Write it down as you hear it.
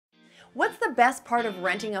What's the best part of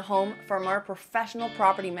renting a home from our professional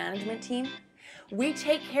property management team? We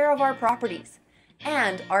take care of our properties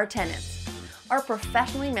and our tenants. Our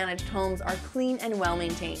professionally managed homes are clean and well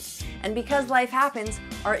maintained. And because life happens,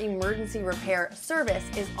 our emergency repair service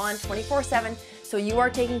is on 24/7, so you are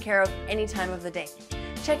taken care of any time of the day.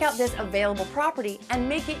 Check out this available property and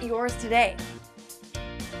make it yours today.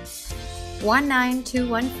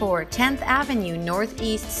 19214 10th Avenue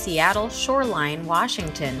Northeast, Seattle, Shoreline,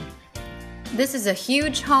 Washington. This is a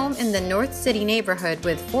huge home in the North City neighborhood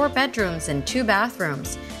with 4 bedrooms and 2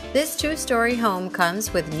 bathrooms. This 2-story home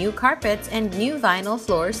comes with new carpets and new vinyl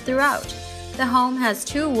floors throughout. The home has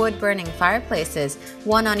 2 wood-burning fireplaces,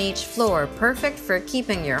 one on each floor, perfect for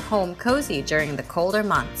keeping your home cozy during the colder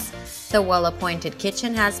months. The well-appointed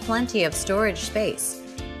kitchen has plenty of storage space.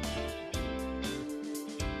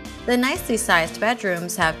 The nicely sized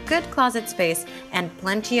bedrooms have good closet space and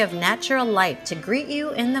plenty of natural light to greet you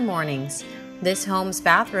in the mornings. This home's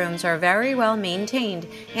bathrooms are very well maintained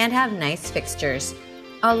and have nice fixtures.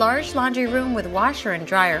 A large laundry room with washer and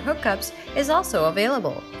dryer hookups is also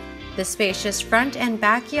available. The spacious front and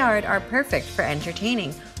backyard are perfect for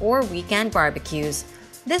entertaining or weekend barbecues.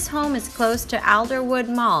 This home is close to Alderwood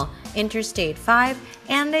Mall, Interstate 5,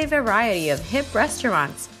 and a variety of hip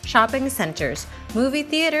restaurants, shopping centers, movie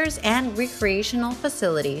theaters, and recreational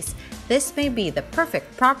facilities. This may be the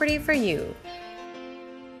perfect property for you.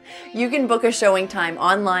 You can book a showing time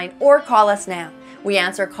online or call us now. We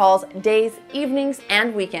answer calls days, evenings,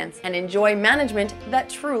 and weekends and enjoy management that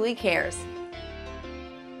truly cares.